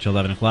we are here till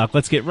 11 o'clock.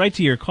 Let's get right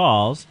to your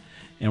calls.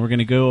 And we're going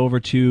to go over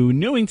to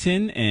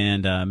Newington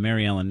and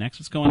Mary Ellen next.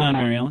 What's going on,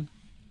 Mary Ellen?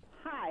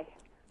 Hi.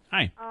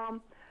 Hi.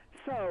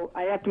 So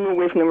I have to move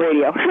away from the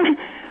radio.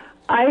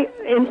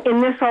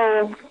 In this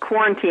whole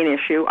quarantine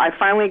issue, I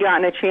finally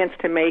gotten a chance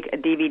to make a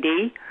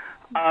DVD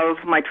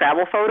of my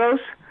travel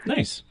photos.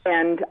 Nice.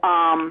 And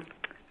I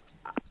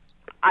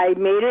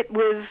made it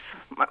with,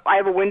 I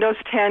have a Windows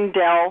 10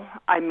 Dell.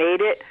 I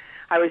made it.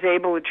 I was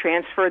able to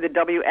transfer the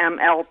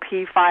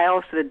WMLP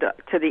files to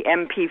the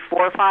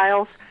MP4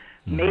 files.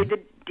 Mm-hmm. Made the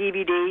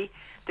DVD.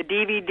 The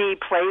DVD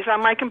plays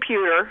on my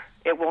computer.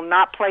 It will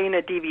not play in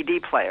a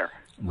DVD player.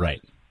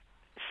 Right.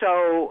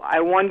 So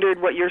I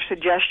wondered what your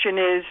suggestion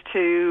is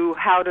to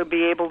how to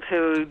be able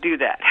to do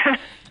that.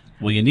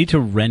 Well, you need to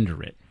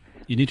render it.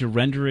 You need to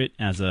render it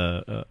as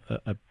a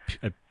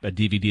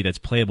DVD that's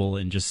playable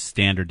in just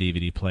standard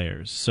DVD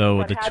players. So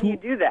but how do you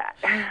do that?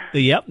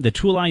 The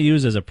tool I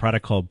use is a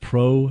product called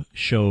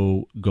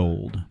ProShow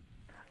Gold.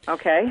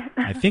 Okay.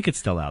 I think it's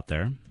still out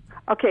there.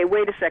 Okay,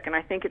 wait a second.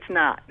 I think it's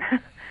not.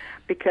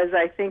 Because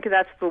I think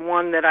that's the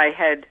one that I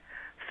had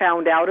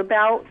found out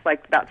about,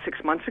 like about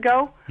 6 months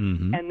ago.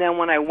 Mm-hmm. And then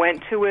when I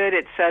went to it,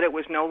 it said it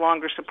was no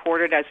longer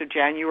supported as of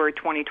January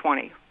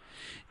 2020.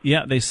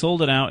 Yeah, they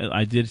sold it out.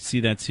 I did see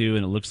that too,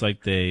 and it looks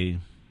like they're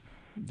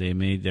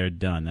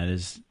done.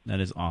 That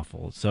is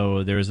awful.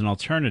 So there is an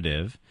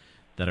alternative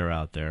that are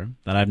out there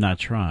that I've not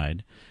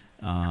tried.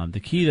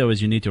 The key though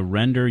is you need to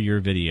render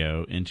your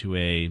video into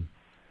a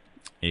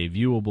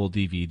viewable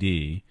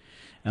DVD,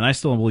 and I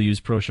still will use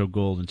ProShow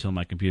Gold until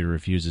my computer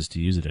refuses to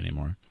use it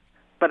anymore.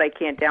 But I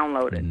can't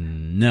download it.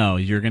 No,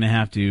 you're going to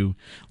have to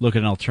look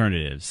at an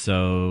alternative.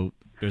 So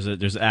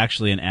there's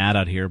actually an ad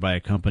out here by a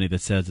company that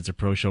says it's a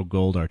ProShow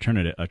Gold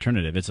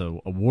alternative. It's a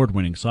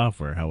award-winning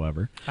software,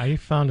 however. I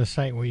found a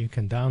site where you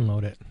can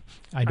download it.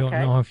 I don't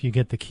know if you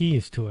get the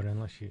keys to it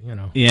unless you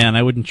know. Yeah, and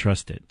I wouldn't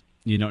trust it.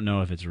 You don't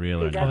know if it's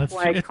real or not. That's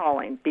why I'm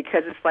calling,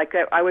 because it's like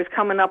I was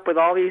coming up with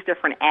all these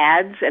different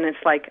ads, and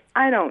it's like,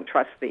 I don't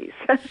trust these.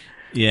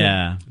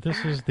 Yeah.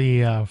 This is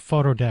the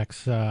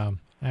Photodex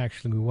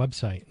actually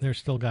website. They're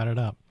still got it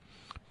up.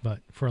 But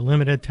for a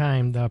limited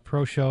time, the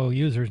ProShow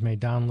users may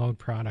download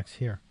products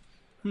here.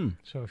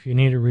 So if you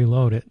need to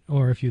reload it,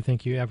 or if you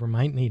think you ever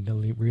might need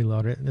to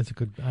reload it, it's a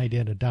good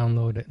idea to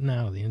download it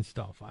now, the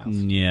install files.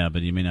 Yeah,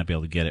 but you may not be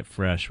able to get it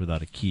fresh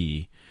without a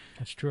key.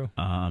 That's true.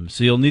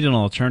 So you'll need an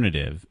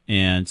alternative.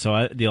 And so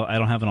I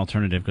don't have an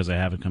alternative because I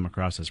haven't come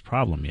across this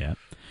problem yet.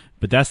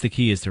 But that's the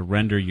key, is to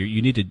render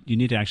you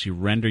need to actually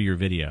render your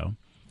video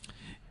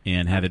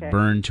and have it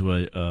burned to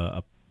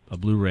a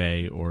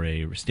Blu-ray or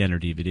a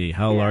standard DVD.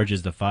 How large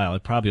is the file?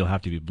 It probably will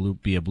have to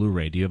be a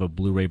Blu-ray. Do you have a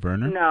Blu-ray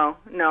burner? No.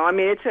 I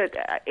mean,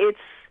 it's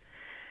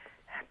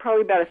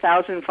probably about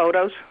 1,000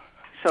 photos,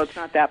 so it's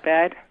not that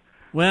bad.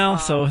 Well,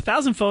 so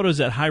 1,000 photos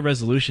at high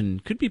resolution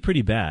could be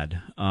pretty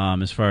bad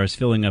as far as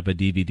filling up a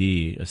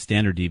DVD, a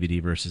standard DVD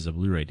versus a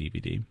Blu-ray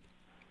DVD.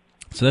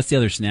 So that's the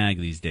other snag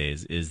these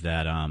days, is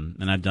that,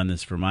 and I've done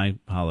this for my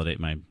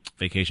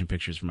vacation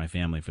pictures for my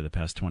family for the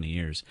past 20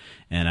 years,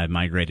 and I've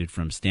migrated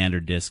from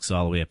standard discs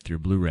all the way up through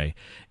Blu-ray.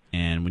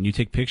 And when you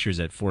take pictures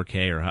at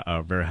 4K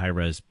or very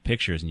high-res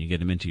pictures and you get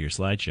them into your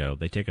slideshow,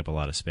 they take up a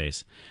lot of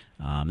space.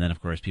 Then,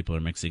 of course, people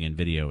are mixing in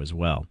video as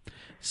well.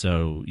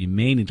 So you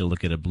may need to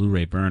look at a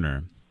Blu-ray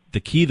burner.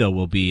 The key, though,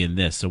 will be in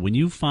this. So when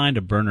you find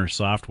a burner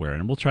software,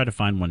 and we'll try to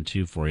find one,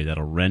 too, for you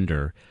that'll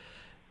render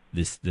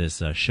this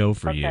show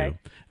for you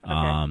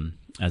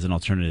as an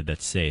alternative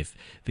that's safe.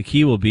 The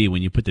key will be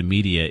when you put the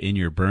media in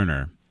your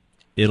burner,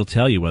 it'll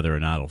tell you whether or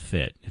not it'll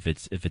fit, if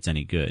it's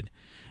any good.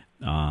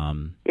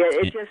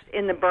 Just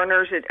in the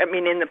burners.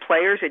 In the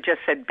players, it just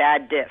said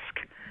bad disc,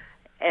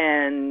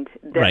 and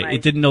then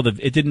it didn't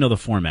know the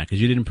format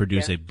because you didn't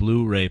produce a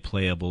Blu-ray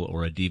playable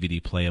or a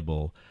DVD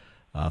playable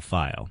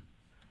file.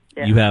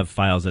 Yeah. You have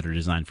files that are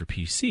designed for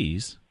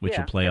PCs, which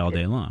will play all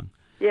day long.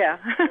 Yeah.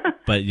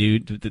 But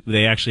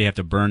they actually have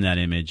to burn that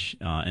image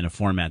in a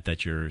format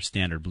that your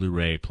standard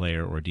Blu-ray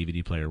player or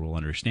DVD player will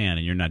understand,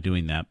 and you're not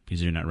doing that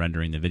because you're not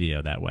rendering the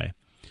video that way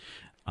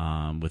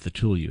with the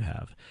tool you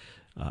have.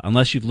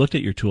 Unless you've looked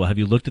at your tool. Have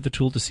you looked at the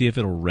tool to see if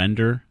it'll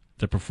render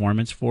the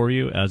performance for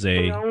you as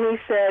a?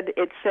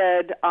 It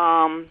said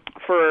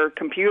for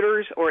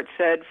computers, or it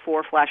said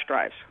for flash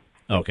drives.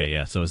 Okay,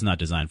 yeah, so it's not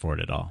designed for it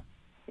at all.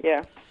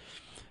 Yeah.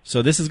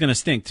 So this is going to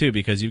stink, too,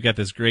 because you've got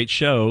this great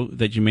show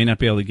that you may not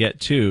be able to get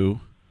to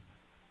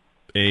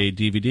a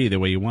DVD the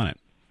way you want it.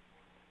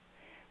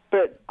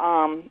 But,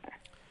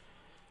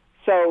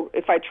 so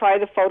if I try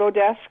the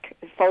Photodesk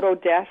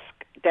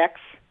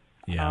decks,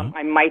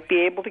 I might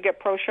be able to get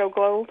ProShow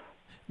Gold?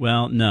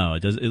 Well, no.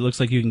 It looks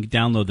like you can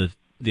download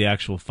the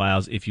actual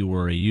files if you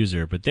were a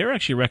user, but they're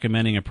actually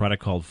recommending a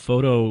product called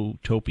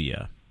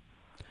Phototopia.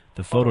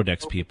 The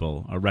Photodex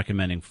people are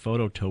recommending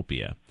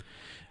Phototopia.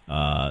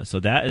 So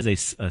that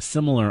is a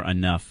similar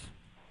enough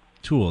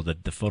tool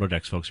that the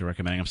Photodex folks are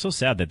recommending. I'm so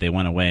sad that they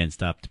went away and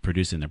stopped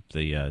producing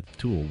the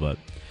tool, but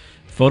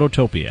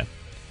Phototopia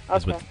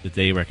is what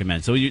they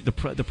recommend. So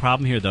the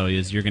problem here, though,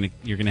 is you're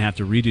gonna have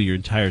to redo your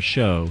entire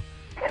show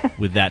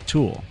with that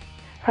tool.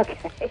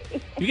 Okay.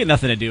 You get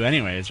nothing to do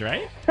anyways,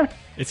 right?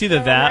 It's either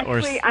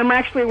or... I'm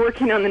actually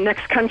working on the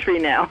next country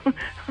now.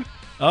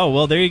 Oh,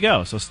 well, there you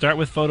go. So start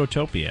with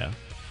Phototopia,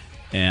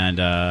 and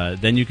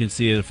then you can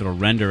see if it'll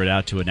render it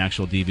out to an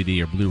actual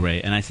DVD or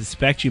Blu-ray. And I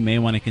suspect you may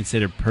want to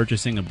consider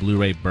purchasing a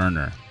Blu-ray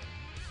burner.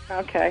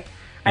 Okay.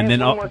 And I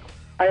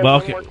have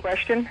one more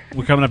question.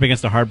 We're coming up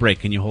against a hard break.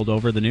 Can you hold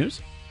over the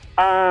news?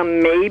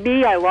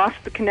 Maybe. I lost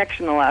the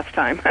connection the last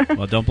time.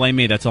 Well, don't blame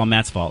me. That's all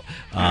Matt's fault.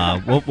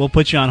 We'll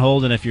put you on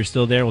hold, and if you're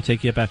still there, we'll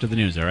take you up after the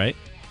news, all right?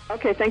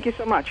 Okay, thank you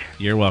so much.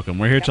 You're welcome.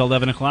 We're here till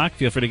 11 o'clock.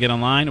 Feel free to get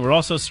online. We're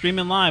also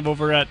streaming live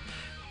over at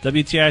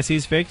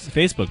WTIC's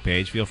Facebook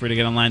page. Feel free to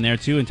get online there,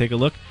 too, and take a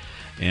look.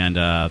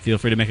 And feel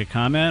free to make a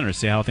comment or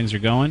say how things are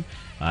going.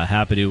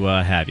 Happy to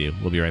have you.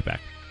 We'll be right back.